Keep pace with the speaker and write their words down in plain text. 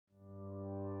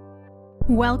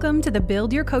Welcome to the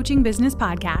Build Your Coaching Business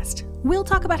podcast. We'll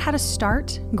talk about how to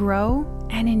start, grow,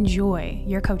 and enjoy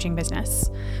your coaching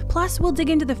business. Plus, we'll dig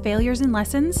into the failures and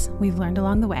lessons we've learned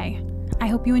along the way. I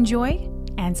hope you enjoy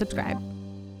and subscribe.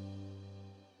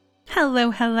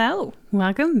 Hello.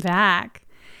 Welcome back.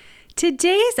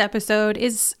 Today's episode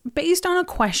is based on a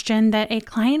question that a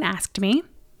client asked me.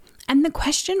 And the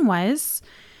question was,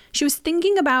 she was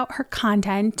thinking about her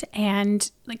content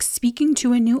and speaking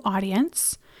to a new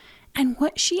audience. And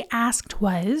what she asked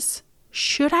was,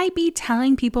 should I be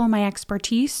telling people my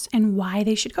expertise and why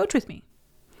they should coach with me?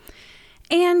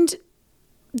 And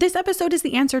this episode is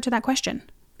the answer to that question,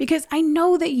 because I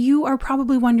know that you are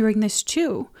probably wondering this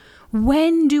too.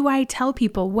 When do I tell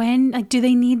people? Do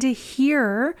they need to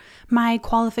hear my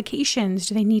qualifications?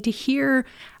 Do they need to hear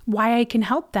why I can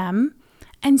help them?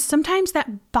 And sometimes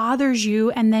that bothers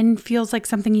you and then feels like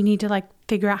something you need to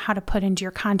figure out how to put into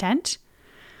your content.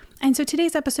 And so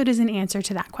today's episode is an answer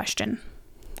to that question.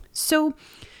 So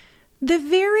the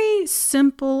very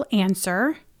simple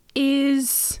answer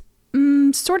is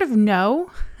sort of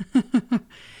no.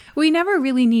 We never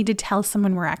really need to tell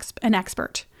someone we're an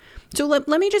expert. So let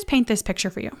me just paint this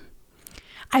picture for you.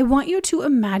 I want you to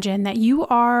imagine that you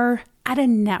are at a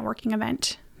networking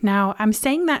event. Now, I'm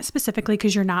saying that specifically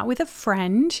because you're not with a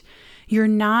friend. You're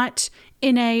not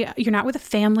with a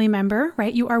family member,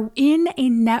 right? You are in a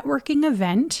networking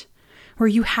event where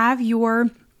you have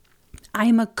your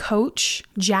I'm a coach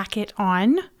jacket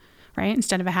on, right?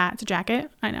 Instead of a hat, it's a jacket.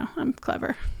 I know, I'm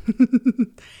clever.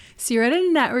 So you're at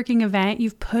a networking event.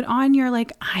 You've put on your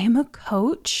I am a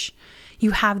coach.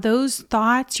 You have those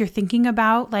thoughts. You're thinking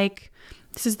about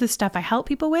this is the stuff I help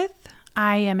people with.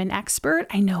 I am an expert.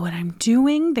 I know what I'm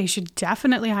doing. They should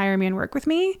definitely hire me and work with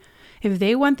me. If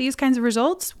they want these kinds of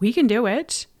results, we can do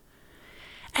it.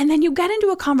 And then you get into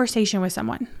a conversation with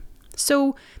someone.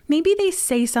 So maybe they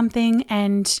say something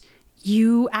and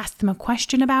you ask them a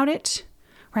question about it,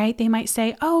 right? They might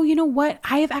say, oh, you know what?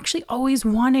 I have actually always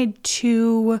wanted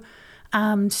to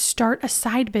start a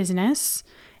side business.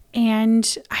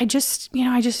 And I just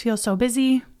feel so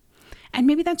busy. And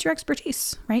maybe that's your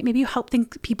expertise, right? Maybe you help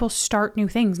people start new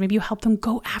things. Maybe you help them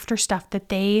go after stuff that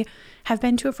they have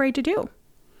been too afraid to do.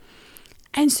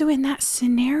 And so in that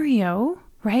scenario,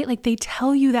 right? They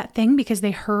tell you that thing because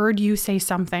they heard you say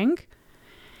something.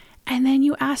 And then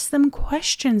you ask them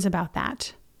questions about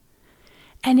that.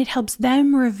 And it helps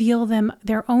them reveal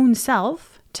their own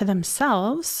self to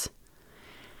themselves.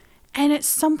 And at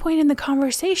some point in the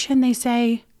conversation, they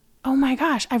say, oh my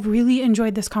gosh, I've really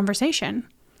enjoyed this conversation.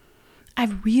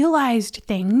 I've realized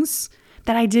things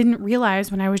that I didn't realize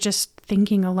when I was just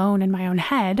thinking alone in my own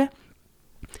head.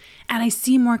 And I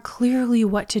see more clearly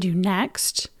what to do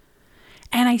next.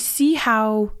 And I see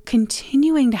how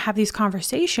continuing to have these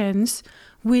conversations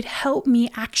would help me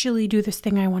actually do this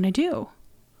thing I want to do.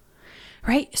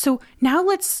 Right? So now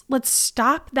let's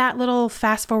stop that little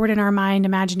fast forward in our mind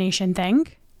imagination thing.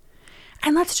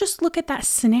 And let's just look at that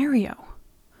scenario.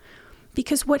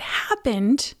 Because what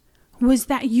happened was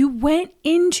that you went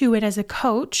into it as a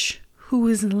coach who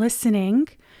was listening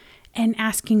and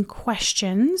asking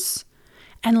questions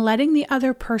and letting the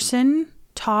other person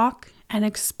talk and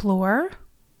explore.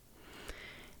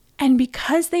 And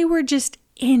because they were just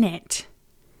in it,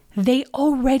 they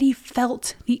already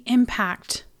felt the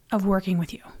impact of working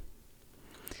with you.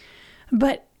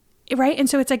 But, right? And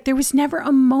so it's there was never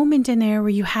a moment in there where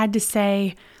you had to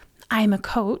say, I'm a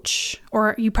coach,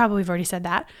 or you probably have already said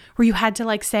that, where you had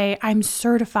to say, I'm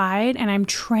certified and I'm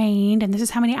trained and this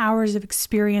is how many hours of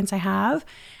experience I have.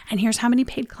 And here's how many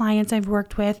paid clients I've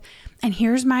worked with. And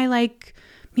here's my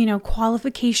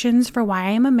qualifications for why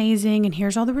I am amazing. And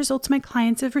here's all the results my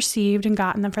clients have received and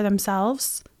gotten them for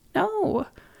themselves. No,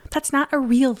 that's not a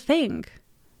real thing,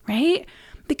 right?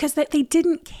 Because they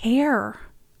didn't care.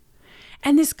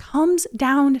 And this comes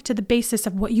down to the basis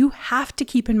of what you have to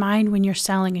keep in mind when you're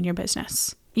selling in your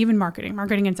business, even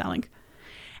marketing and selling.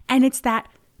 And it's that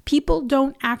people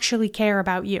don't actually care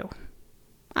about you.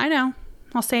 I know.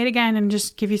 I'll say it again and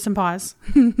just give you some pause.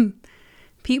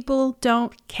 People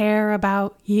don't care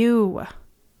about you.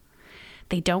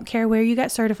 They don't care where you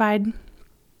got certified.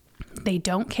 They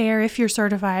don't care if you're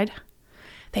certified.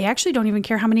 They actually don't even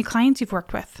care how many clients you've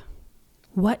worked with.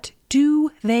 What do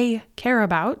they care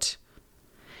about?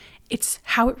 It's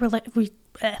how it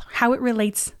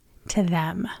relates to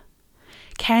them.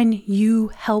 Can you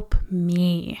help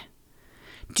me?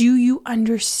 Do you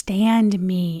understand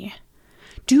me?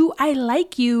 Do I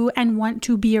like you and want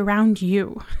to be around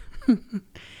you?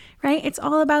 Right? It's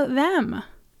all about them.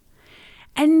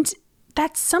 And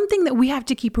that's something that we have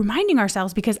to keep reminding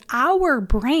ourselves because our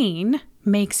brain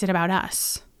makes it about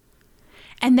us.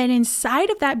 And then inside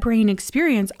of that brain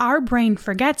experience, our brain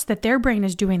forgets that their brain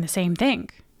is doing the same thing,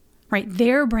 right?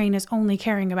 Their brain is only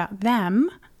caring about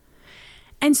them.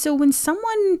 And so when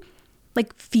someone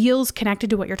feels connected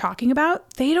to what you're talking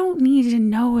about, they don't need to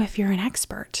know if you're an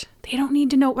expert. They don't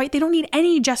need to know, right? They don't need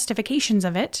any justifications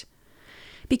of it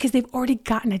because they've already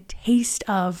gotten a taste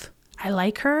of, I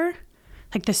like her.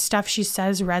 The stuff she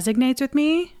says resonates with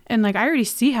me. And I already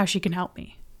see how she can help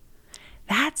me.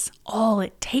 That's all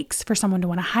it takes for someone to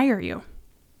want to hire you.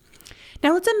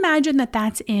 Now let's imagine that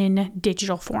that's in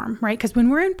digital form, right? Because when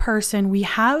we're in person, we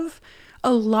have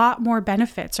a lot more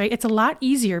benefits, right? It's a lot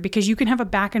easier because you can have a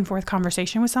back and forth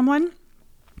conversation with someone.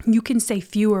 You can say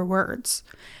fewer words.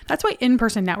 That's why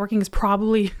in-person networking is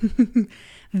probably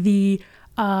the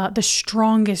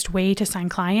strongest way to sign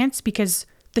clients, because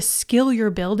the skill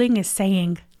you're building is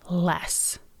saying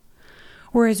less.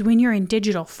 Whereas when you're in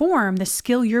digital form, the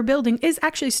skill you're building is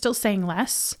actually still saying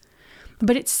less,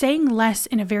 but it's saying less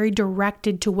in a very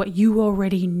directed to what you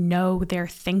already know they're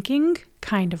thinking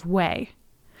kind of way.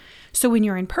 So when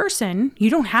you're in person, you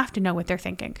don't have to know what they're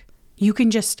thinking. You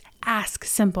can just ask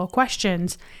simple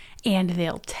questions and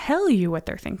they'll tell you what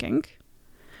they're thinking.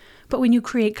 But when you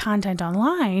create content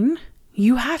online,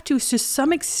 you have to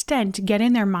some extent, get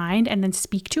in their mind and then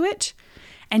speak to it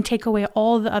and take away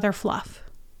all the other fluff.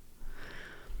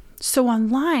 So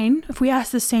online, if we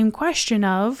ask the same question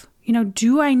of,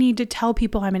 do I need to tell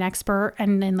people I'm an expert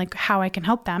and then how I can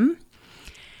help them?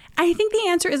 I think the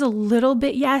answer is a little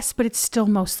bit yes, but it's still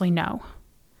mostly no.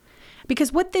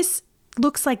 Because what this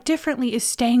looks like differently is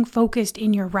staying focused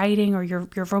in your writing or your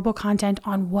verbal content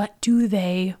on what do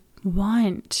they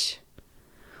want?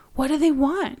 What do they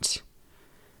want?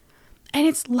 And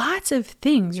it's lots of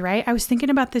things, right? I was thinking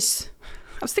about this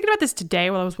today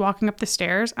while I was walking up the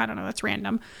stairs. I don't know, that's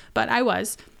random, but I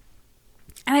was.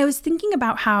 And I was thinking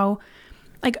about how,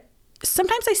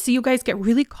 sometimes I see you guys get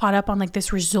really caught up on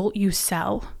this result you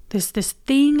sell, this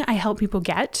thing I help people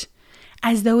get,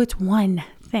 as though it's one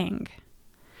thing.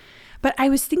 But I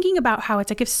was thinking about how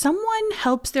it's if someone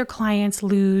helps their clients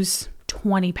lose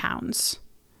 20 pounds,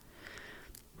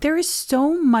 there is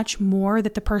so much more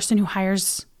that the person who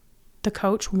hires the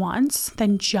coach wants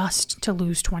than just to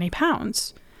lose 20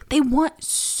 pounds. They want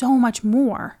so much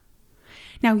more.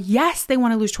 Now, yes, they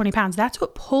want to lose 20 pounds. That's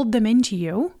what pulled them into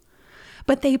you.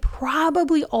 But they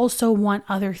probably also want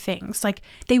other things.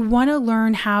 They want to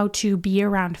learn how to be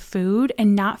around food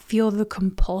and not feel the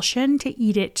compulsion to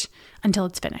eat it until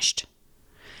it's finished.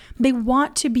 They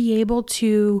want to be able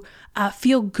to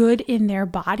feel good in their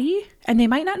body. And they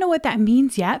might not know what that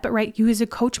means yet, but right, you as a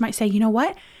coach might say, you know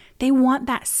what? They want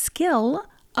that skill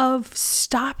of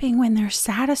stopping when they're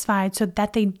satisfied so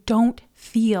that they don't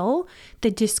feel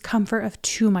the discomfort of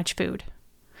too much food.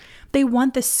 They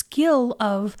want the skill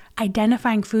of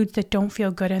identifying foods that don't feel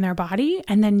good in their body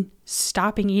and then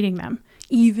stopping eating them,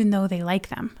 even though they like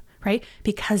them, right?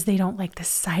 Because they don't like the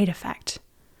side effect.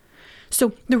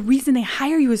 So the reason they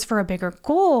hire you is for a bigger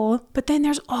goal, but then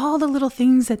there's all the little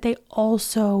things that they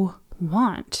also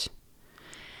want.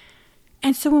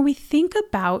 And so when we think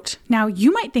about, now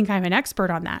you might think I'm an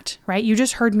expert on that, right? You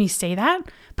just heard me say that,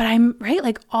 but I'm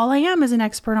right. All I am is an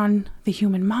expert on the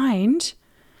human mind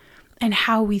and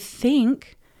how we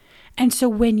think. And so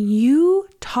when you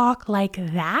talk like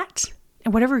that,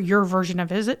 and whatever your version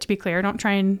of it, to be clear, don't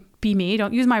try and be me,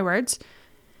 don't use my words,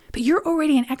 but you're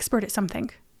already an expert at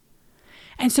something.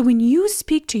 And so when you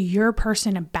speak to your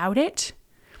person about it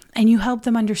and you help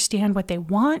them understand what they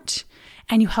want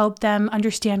and you help them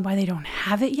understand why they don't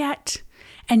have it yet,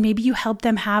 and maybe you help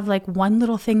them have one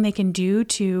little thing they can do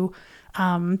to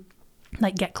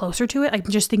get closer to it.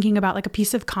 Just thinking about a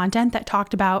piece of content that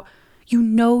talked about,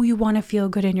 you want to feel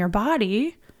good in your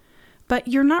body, but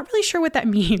you're not really sure what that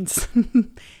means.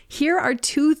 Here are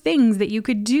 2 things that you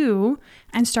could do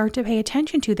and start to pay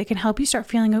attention to that can help you start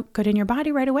feeling good in your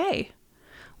body right away.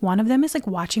 One of them is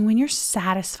watching when you're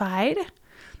satisfied,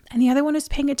 and the other one is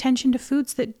paying attention to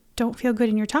foods that don't feel good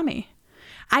in your tummy.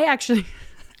 I actually,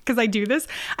 because I do this,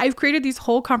 I've created these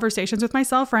whole conversations with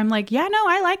myself where I'm yeah, no,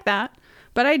 I like that,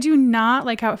 but I do not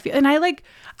like how it feels. And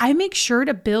I make sure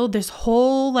to build this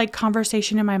whole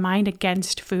conversation in my mind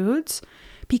against foods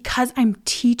because I'm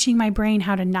teaching my brain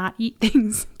how to not eat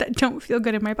things that don't feel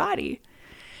good in my body,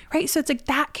 right? So it's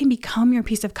that can become your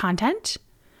piece of content.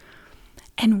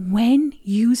 And when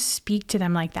you speak to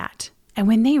them like that, and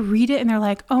when they read it and they're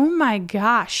like, oh my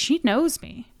gosh, she knows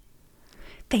me.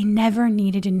 They never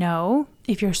needed to know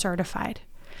if you're certified.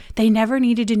 They never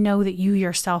needed to know that you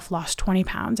yourself lost 20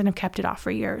 pounds and have kept it off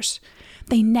for years.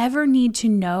 They never need to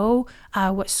know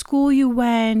what school you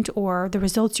went or the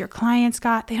results your clients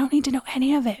got. They don't need to know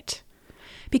any of it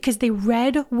because they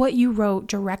read what you wrote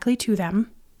directly to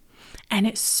them and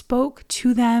it spoke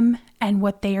to them and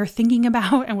what they are thinking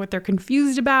about and what they're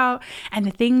confused about and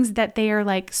the things that they are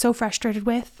like so frustrated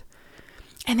with.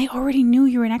 And they already knew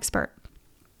you're an expert.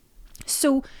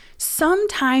 So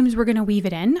sometimes we're going to weave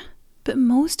it in, but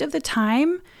most of the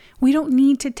time we don't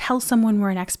need to tell someone we're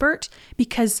an expert,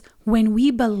 because when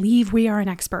we believe we are an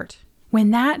expert,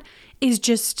 when that is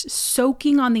just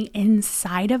soaking on the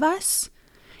inside of us,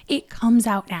 it comes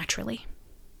out naturally.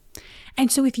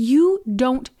 And so if you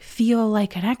don't feel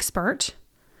like an expert,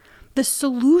 the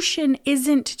solution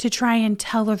isn't to try and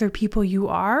tell other people you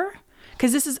are.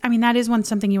 Because that is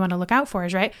something you want to look out for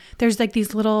is, right? There's like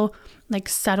these little like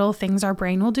subtle things our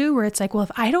brain will do where it's like, well,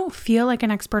 if I don't feel like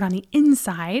an expert on the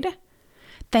inside,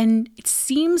 then it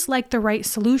seems like the right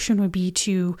solution would be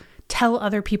to tell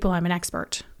other people I'm an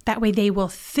expert. That way they will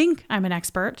think I'm an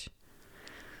expert.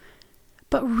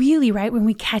 But really, right, when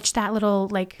we catch that little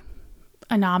like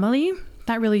anomaly,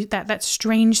 that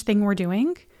strange thing we're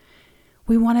doing,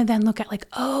 we want to then look at like,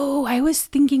 oh, I was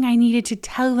thinking I needed to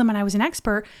tell them I was an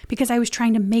expert because I was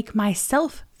trying to make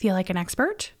myself feel like an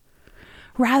expert,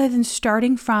 rather than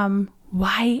starting from,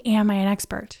 why am I an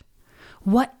expert?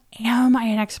 What am I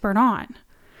an expert on?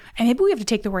 And maybe we have to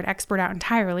take the word expert out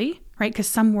entirely, right? Because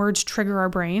some words trigger our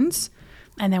brains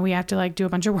and then we have to like do a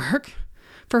bunch of work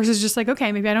versus just like,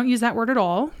 okay, maybe I don't use that word at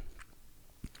all.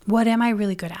 What am I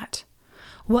really good at?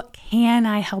 What can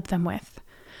I help them with?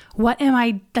 What am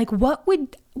I like, what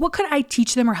could I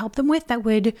teach them or help them with that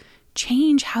would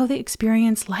change how they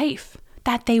experience life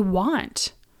that they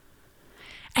want?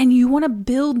 And you want to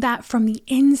build that from the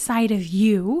inside of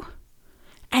you,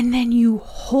 and then you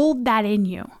hold that in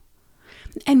you.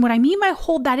 And what I mean by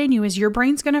hold that in you is your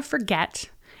brain's going to forget.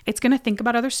 It's going to think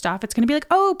about other stuff. It's going to be like,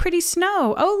 oh, pretty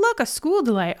snow. Oh, look, a school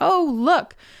delay. Oh,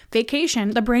 look,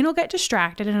 vacation. The brain will get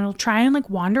distracted and it'll try and like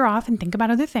wander off and think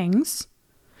about other things.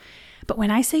 But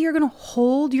when I say you're going to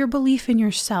hold your belief in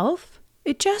yourself,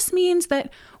 it just means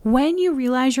that when you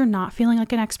realize you're not feeling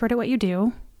like an expert at what you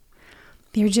do,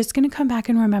 you're just going to come back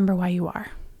and remember why you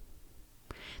are.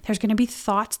 There's going to be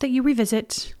thoughts that you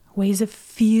revisit, ways of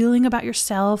feeling about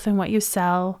yourself and what you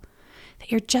sell, that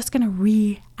you're just going to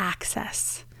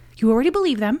re-access. You already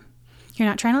believe them. You're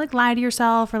not trying to like lie to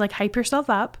yourself or like hype yourself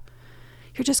up.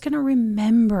 You're just going to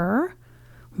remember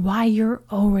why you're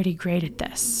already great at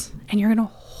this. And you're going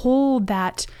to hold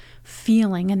that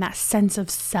feeling and that sense of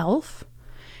self,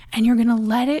 and you're going to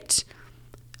let it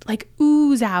like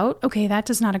ooze out. Okay, that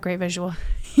is not a great visual.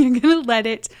 You're going to let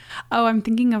it, I'm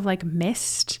thinking of like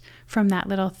mist from that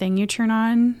little thing you turn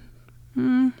on.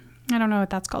 I don't know what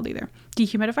that's called either.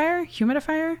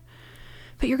 Humidifier.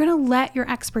 But you're going to let your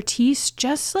expertise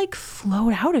just like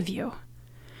float out of you.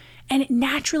 And it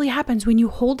naturally happens when you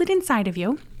hold it inside of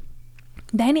you.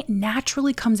 Then it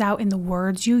naturally comes out in the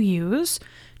words you use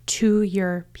to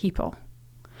your people.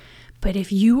 But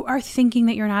if you are thinking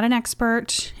that you're not an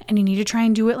expert and you need to try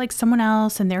and do it like someone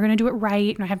else and they're going to do it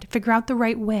right and I have to figure out the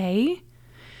right way,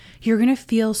 you're going to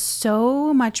feel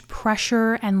so much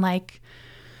pressure and like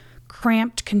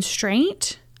cramped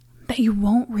constraint that you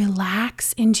won't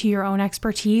relax into your own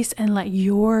expertise and let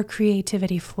your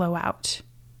creativity flow out.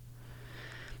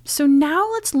 So now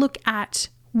let's look at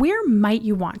where might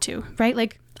you want to, right?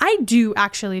 Like I do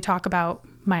actually talk about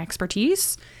my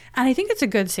expertise and I think it's a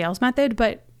good sales method,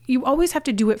 but you always have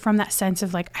to do it from that sense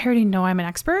of like, I already know I'm an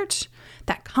expert,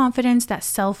 that confidence, that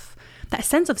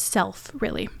sense of self,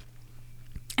 really.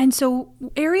 And so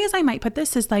areas I might put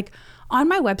this is like on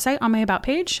my website, on my About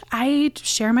page, I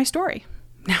share my story.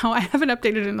 Now I haven't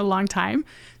updated it in a long time.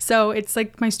 So it's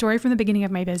like my story from the beginning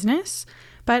of my business,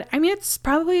 but I mean,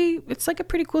 it's like a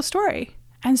pretty cool story.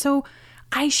 And so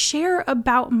I share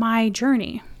about my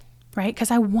journey, right?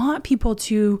 Because I want people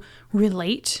to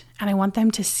relate and I want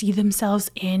them to see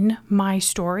themselves in my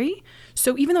story.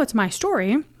 So even though it's my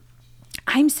story,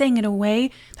 I'm saying it in a way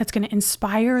that's going to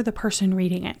inspire the person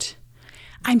reading it.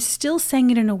 I'm still saying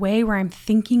it in a way where I'm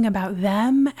thinking about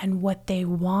them and what they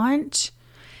want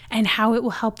and how it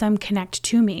will help them connect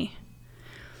to me.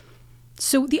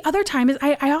 So the other time is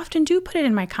I often do put it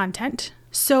in my content.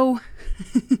 So,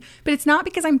 but it's not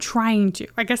because I'm trying to.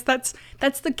 I guess that's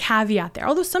the caveat there.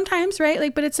 Although sometimes, right?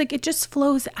 Like, but it's like, it just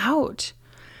flows out.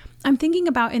 I'm thinking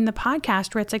about in the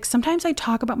podcast where it's like, sometimes I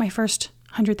talk about my first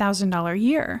 $100,000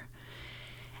 year.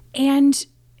 And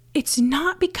it's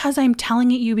not because I'm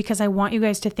telling it you because I want you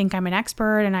guys to think I'm an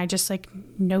expert and I just like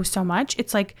know so much.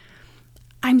 It's like,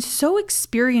 I'm so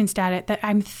experienced at it that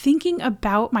I'm thinking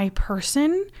about my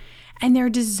person and their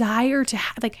desire to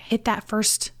hit that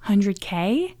first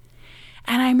 100K.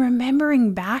 And I'm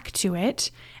remembering back to it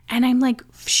and I'm like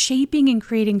shaping and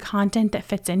creating content that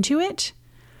fits into it.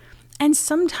 And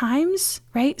sometimes,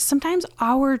 right, sometimes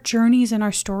our journeys and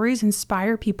our stories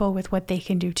inspire people with what they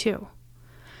can do too.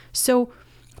 So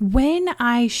when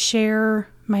I share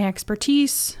my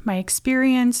expertise, my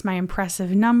experience, my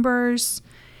impressive numbers,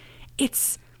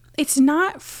 it's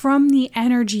not from the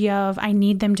energy of I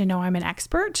need them to know I'm an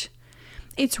expert.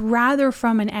 It's rather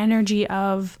from an energy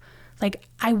of like,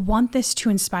 I want this to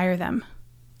inspire them.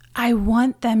 I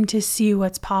want them to see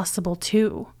what's possible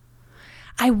too.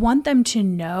 I want them to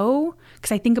know,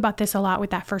 because I think about this a lot with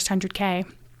that first 100K.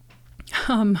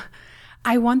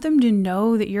 I want them to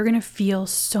know that you're going to feel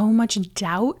so much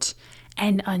doubt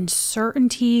and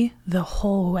uncertainty the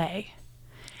whole way.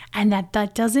 And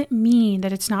that doesn't mean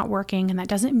that it's not working, and that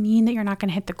doesn't mean that you're not going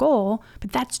to hit the goal,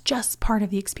 but that's just part of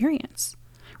the experience,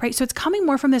 right? So it's coming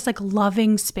more from this like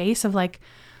loving space of like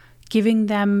giving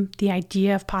them the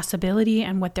idea of possibility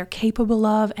and what they're capable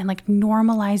of, and like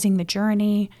normalizing the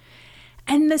journey.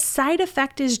 And the side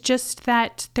effect is just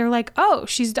that they're like, oh,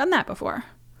 she's done that before.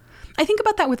 I think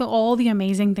about that with all the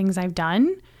amazing things I've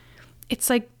done. It's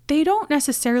like they don't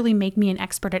necessarily make me an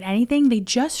expert at anything. They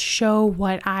just show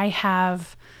what I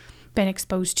have been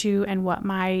exposed to and what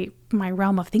my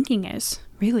realm of thinking is,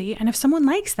 really. And if someone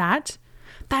likes that,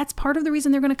 that's part of the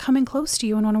reason they're going to come in close to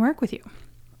you and want to work with you.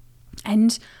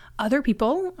 And other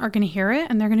people are going to hear it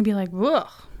and they're going to be like, ugh,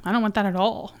 I don't want that at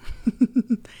all.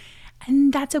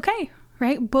 And that's okay,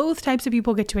 right? Both types of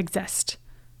people get to exist.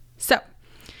 So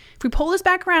if we pull this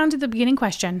back around to the beginning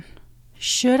question,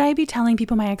 should I be telling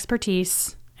people my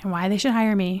expertise and why they should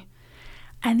hire me?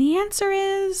 And the answer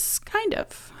is kind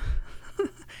of,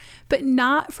 but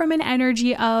not from an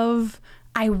energy of,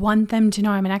 I want them to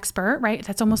know I'm an expert, right?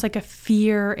 That's almost like a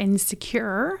fear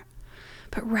insecure,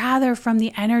 but rather from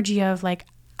the energy of like,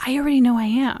 I already know I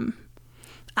am.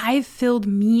 I've filled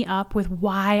me up with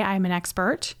why I'm an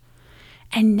expert.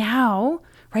 And now,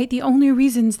 right, the only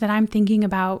reasons that I'm thinking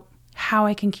about how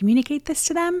I can communicate this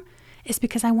to them is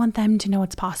because I want them to know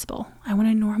it's possible. I want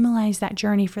to normalize that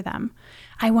journey for them.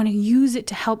 I want to use it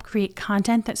to help create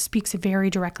content that speaks very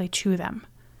directly to them.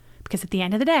 Because at the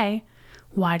end of the day,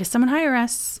 why does someone hire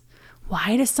us?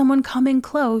 Why does someone come in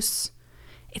close?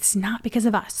 It's not because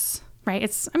of us, right?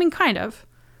 Kind of.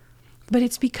 But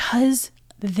it's because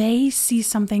they see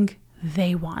something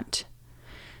they want.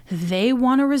 They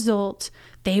want a result.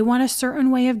 They want a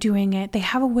certain way of doing it. They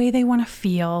have a way they want to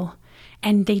feel.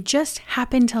 And they just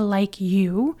happen to like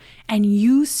you, and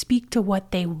you speak to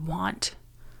what they want.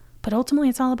 But ultimately,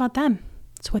 it's all about them.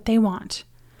 It's what they want.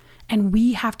 And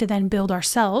we have to then build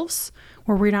ourselves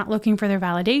where we're not looking for their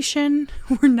validation.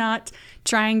 We're not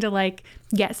trying to like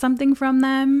get something from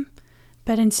them,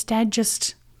 but instead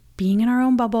just being in our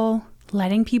own bubble,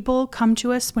 letting people come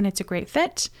to us when it's a great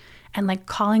fit and like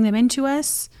calling them into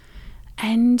us.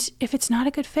 And if it's not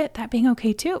a good fit, that being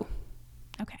okay too.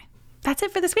 Okay, that's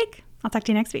it for this week. I'll talk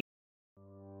to you next week.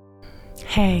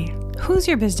 Hey, who's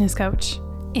your business coach?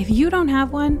 If you don't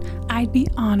have one, I'd be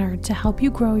honored to help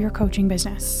you grow your coaching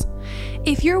business.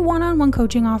 If your one-on-one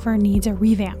coaching offer needs a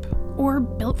revamp or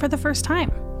built for the first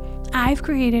time, I've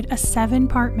created a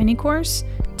 7-part mini course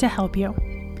to help you.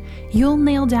 You'll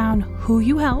nail down who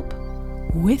you help,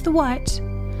 with what,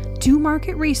 do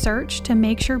market research to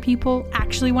make sure people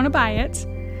actually want to buy it,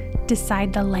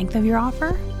 decide the length of your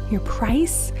offer, your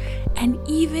price, and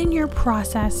even your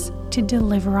process to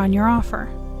deliver on your offer.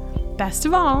 Best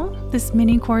of all, this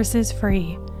mini course is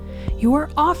free. Your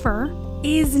offer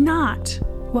is not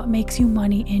what makes you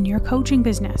money in your coaching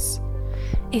business.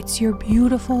 It's your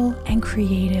beautiful and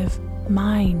creative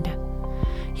mind.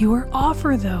 Your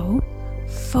offer, though,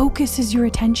 focuses your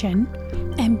attention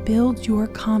and builds your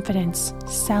confidence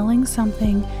selling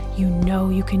something you know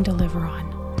you can deliver on.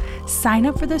 Sign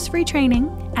up for this free training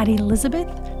at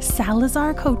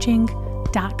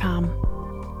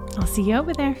ElizabethSalazarCoaching.com. I'll see you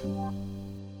over there.